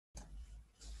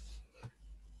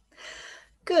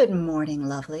Good morning,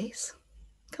 lovelies.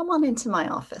 Come on into my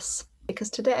office because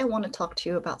today I want to talk to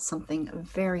you about something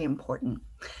very important,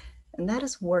 and that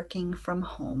is working from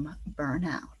home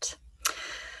burnout.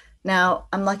 Now,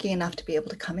 I'm lucky enough to be able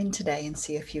to come in today and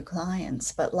see a few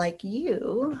clients, but like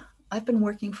you, I've been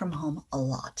working from home a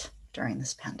lot during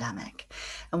this pandemic.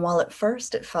 And while at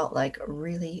first it felt like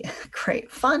really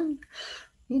great fun,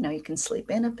 you can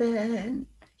sleep in a bit,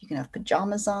 you can have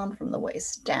pajamas on from the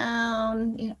waist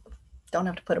down, don't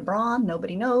have to put a bra on,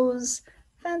 nobody knows.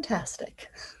 Fantastic.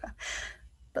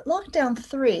 But lockdown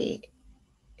 3,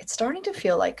 it's starting to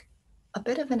feel like a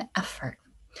bit of an effort.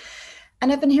 And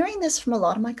I've been hearing this from a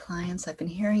lot of my clients. I've been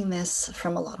hearing this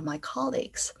from a lot of my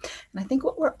colleagues. And I think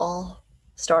what we're all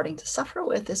starting to suffer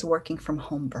with is working from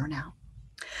home burnout.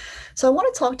 So I want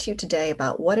to talk to you today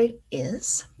about what it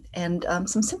is and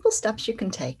some simple steps you can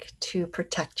take to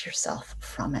protect yourself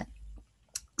from it.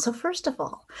 So first of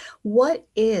all, what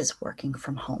is working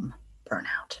from home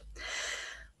burnout?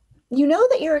 You know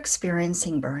that you're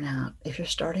experiencing burnout if you're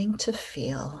starting to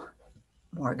feel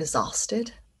more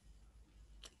exhausted,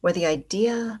 where the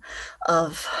idea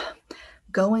of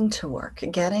going to work,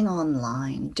 getting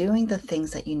online, doing the things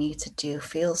that you need to do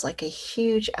feels like a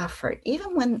huge effort,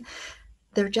 even when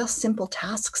they're just simple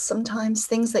tasks, sometimes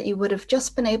things that you would have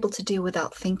just been able to do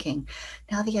without thinking.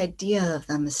 Now the idea of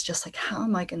them is just like, how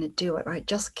am I going to do it? Or I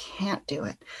just can't do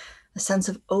it. A sense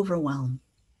of overwhelm.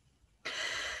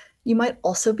 You might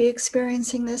also be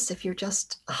experiencing this if you're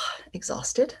just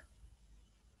exhausted,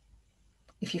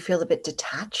 if you feel a bit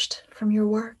detached from your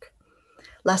work,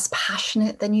 less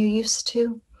passionate than you used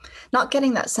to, not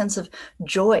getting that sense of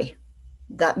joy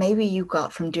that maybe you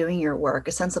got from doing your work,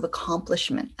 a sense of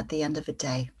accomplishment at the end of a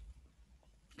day.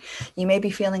 You may be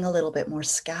feeling a little bit more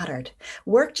scattered.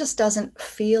 Work just doesn't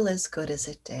feel as good as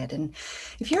it did. And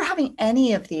if you're having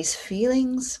any of these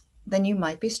feelings, then you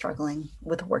might be struggling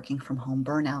with working from home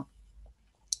burnout.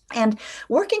 And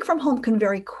working from home can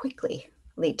very quickly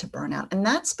lead to burnout. And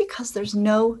that's because there's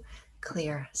no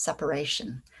clear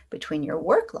separation between your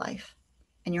work life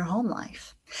and your home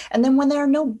life. And then when there are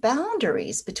no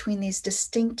boundaries between these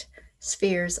distinct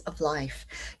spheres of life,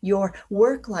 your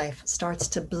work life starts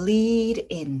to bleed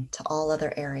into all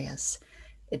other areas.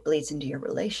 It bleeds into your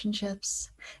relationships.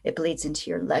 It bleeds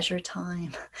into your leisure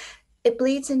time. It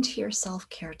bleeds into your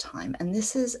self-care time. And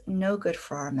this is no good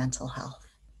for our mental health.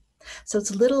 So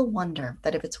it's little wonder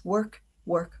that if it's work,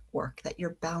 work, work, that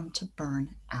you're bound to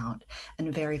burn out,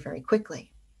 and very, very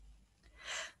quickly.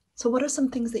 So what are some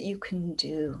things that you can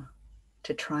do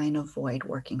to try and avoid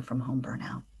working from home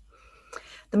burnout?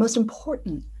 The most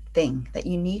important thing that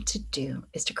you need to do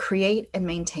is to create and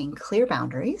maintain clear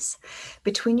boundaries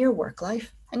between your work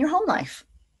life and your home life.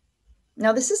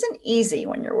 Now, this isn't easy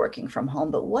when you're working from home,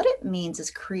 but what it means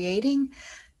is creating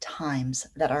times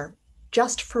that are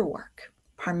just for work,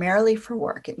 primarily for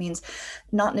work. It means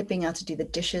not nipping out to do the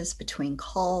dishes between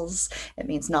calls. It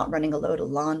means not running a load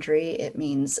of laundry. It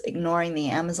means ignoring the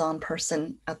Amazon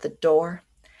person at the door.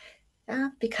 Yeah,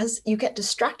 because you get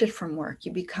distracted from work.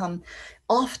 You become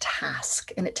off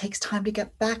task and it takes time to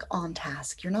get back on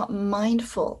task. You're not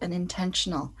mindful and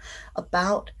intentional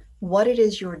about what it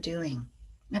is you're doing.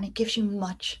 And it gives you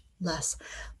much less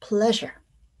pleasure.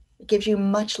 It gives you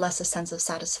much less a sense of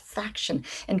satisfaction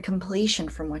and completion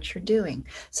from what you're doing.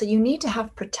 So you need to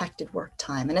have protected work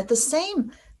time. And at the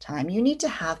same time, you need to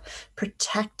have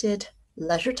protected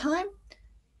leisure time,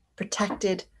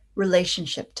 protected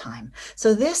relationship time.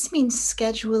 So this means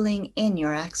scheduling in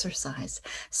your exercise,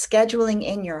 scheduling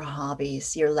in your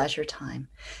hobbies, your leisure time,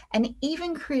 and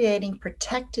even creating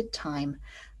protected time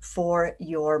for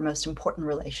your most important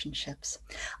relationships.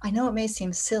 I know it may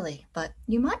seem silly, but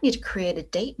you might need to create a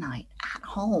date night at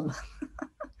home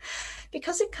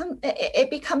because it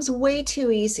becomes way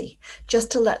too easy just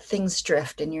to let things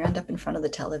drift and you end up in front of the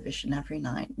television every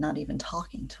night, not even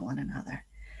talking to one another.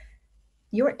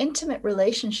 Your intimate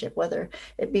relationship, whether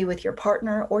it be with your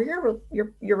partner or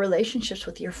your relationships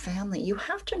with your family, you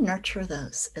have to nurture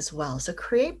those as well. So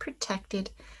create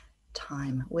protected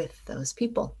time with those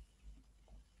people.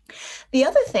 The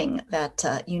other thing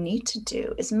that you need to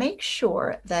do is make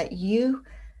sure that you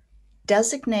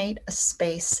designate a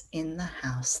space in the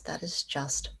house that is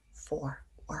just for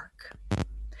work.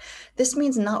 This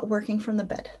means not working from the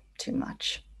bed too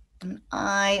much. And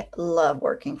I love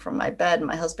working from my bed.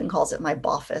 My husband calls it my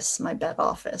boffice, my bed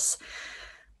office.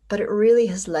 But it really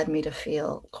has led me to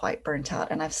feel quite burnt out,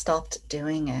 and I've stopped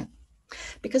doing it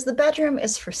because the bedroom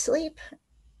is for sleep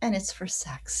and it's for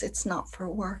sex. It's not for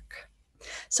work.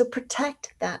 So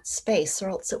protect that space or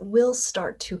else it will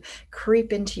start to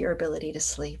creep into your ability to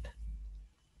sleep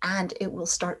and it will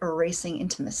start erasing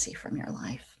intimacy from your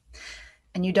life.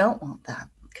 And you don't want that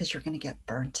because you're going to get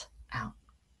burnt out.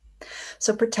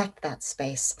 So protect that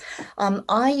space.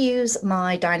 I use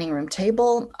my dining room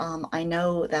table. I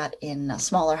know that in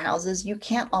smaller houses, you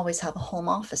can't always have a home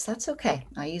office. That's okay.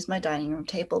 I use my dining room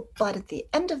table, but at the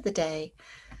end of the day,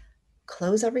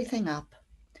 close everything up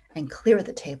and clear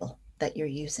the table that you're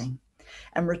using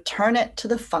and return it to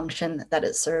the function that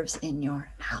it serves in your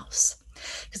house.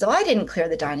 Because if I didn't clear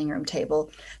the dining room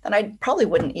table, then I probably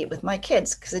wouldn't eat with my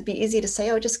kids, because it'd be easy to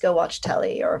say, oh, just go watch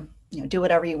telly, or do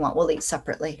whatever you want. We'll eat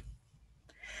separately.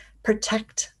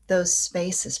 Protect those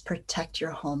spaces, protect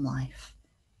your home life.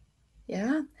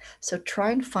 Yeah. So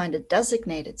try and find a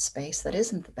designated space that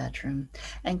isn't the bedroom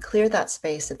and clear that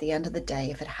space at the end of the day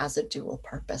if it has a dual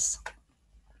purpose.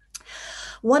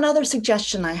 One other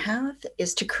suggestion I have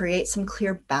is to create some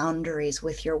clear boundaries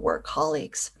with your work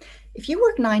colleagues. If you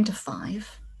work 9 to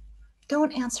 5,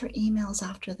 don't answer emails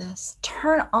after this.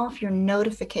 Turn off your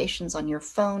notifications on your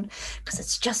phone, because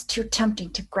it's just too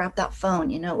tempting to grab that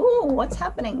phone. Ooh, what's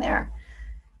happening there?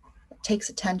 It takes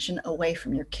attention away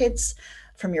from your kids,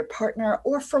 from your partner,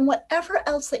 or from whatever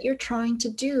else that you're trying to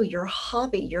do, your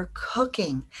hobby, your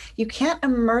cooking. You can't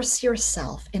immerse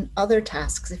yourself in other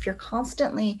tasks if you're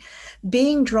constantly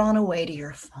being drawn away to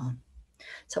your phone.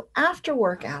 So after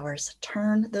work hours,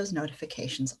 turn those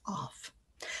notifications off.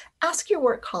 Ask your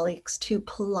work colleagues to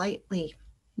politely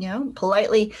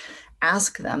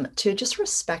ask them to just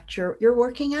respect your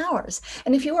working hours.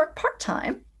 And if you work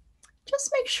part-time,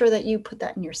 just make sure that you put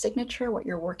that in your signature, what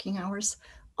your working hours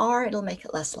are. It'll make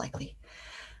it less likely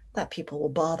that people will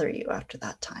bother you after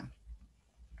that time.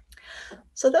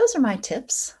 So those are my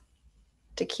tips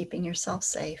to keeping yourself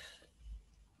safe,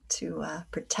 to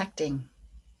protecting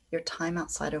your time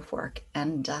outside of work,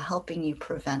 and helping you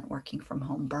prevent working from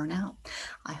home burnout.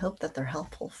 I hope that they're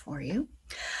helpful for you.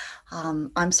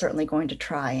 I'm certainly going to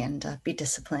try and be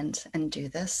disciplined and do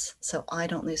this so I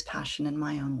don't lose passion in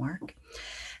my own work.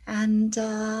 And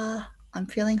I'm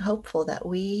feeling hopeful that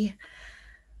we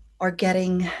are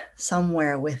getting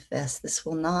somewhere with this. This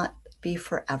will not be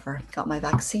forever. Got my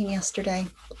vaccine yesterday,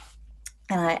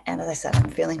 and as I said,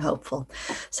 I'm feeling hopeful.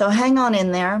 So hang on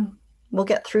in there. We'll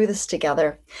get through this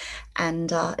together.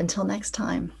 And until next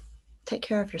time, take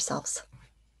care of yourselves.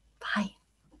 Bye.